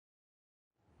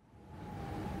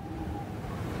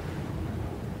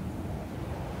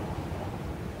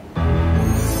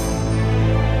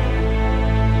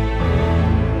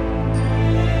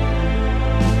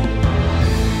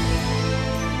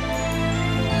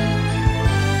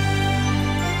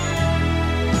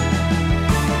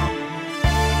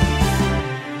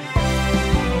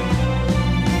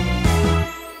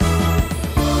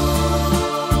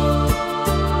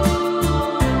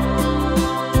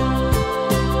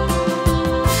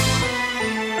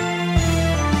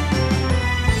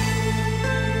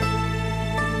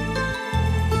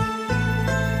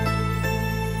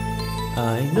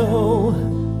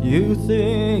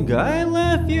think I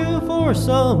left you for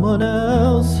someone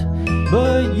else,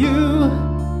 but you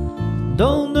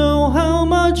don't know how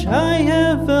much I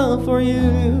have felt for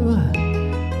you.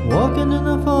 Walking in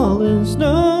the falling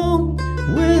snow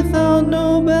without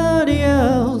nobody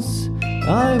else.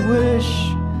 I wish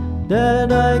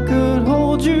that I could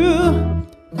hold you,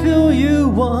 feel you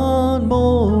one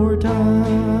more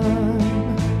time.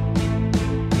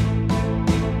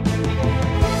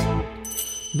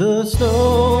 The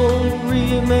snow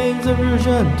remains of your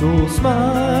gentle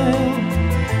smile.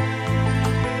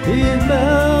 It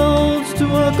melts to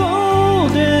a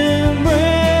golden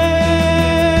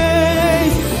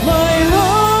rays. My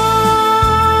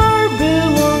heart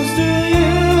belongs to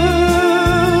you.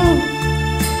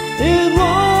 It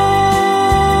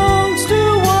longs to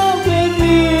walk with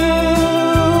you.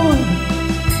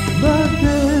 But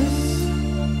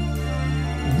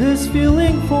this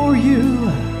feeling for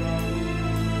you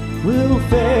will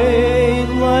fade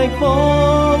like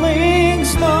falling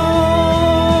snow.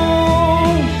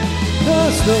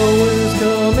 The snow is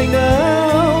coming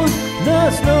down.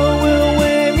 The snow will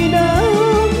weigh me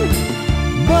down,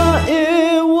 but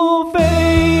it will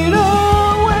fade away.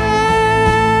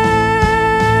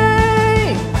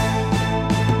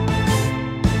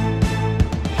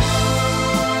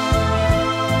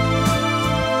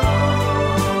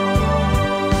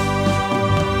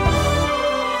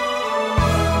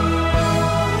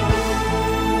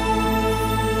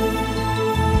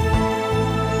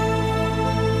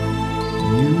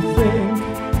 You think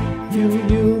you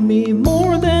knew me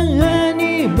more than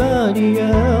anybody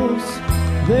else.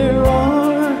 There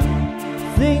are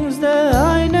things that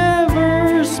I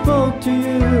never spoke to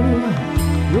you.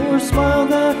 Your smile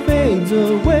that fades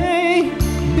away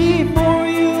before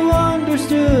you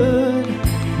understood.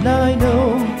 Now I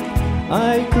know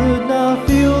I could not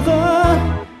feel the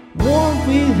warmth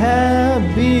we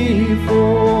had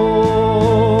before.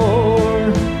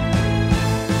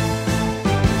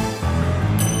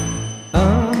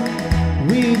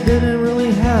 We didn't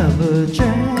really have a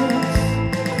chance.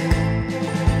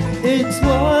 It's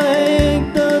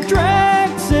like the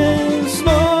tracks in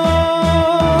snow.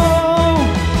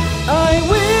 I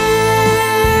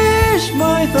wish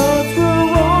my thoughts were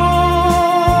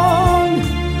wrong.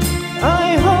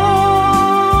 I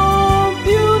hope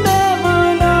you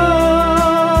never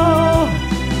know.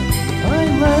 I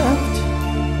left,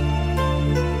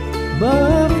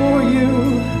 but for you,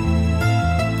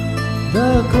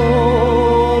 the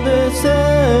cold is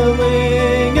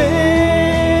sailing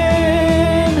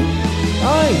in. I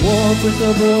walk with a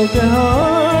broken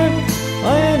heart. I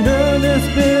endure this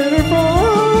bitter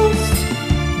frost,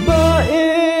 but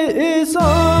it is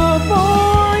all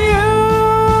for you.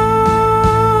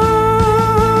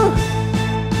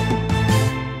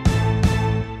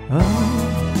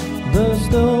 The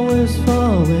snow is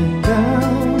falling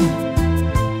down.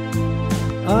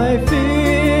 I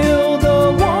feel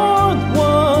the warmth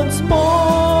once more.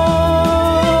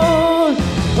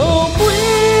 Oh,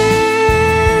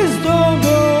 please don't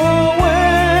go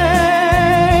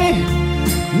away.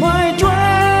 My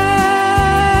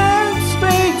tracks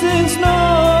fades in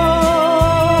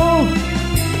snow.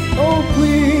 Oh,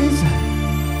 please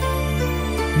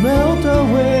melt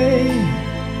away,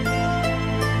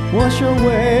 wash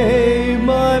away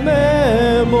my memory.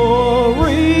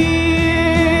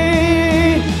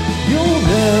 You'll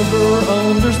never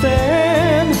understand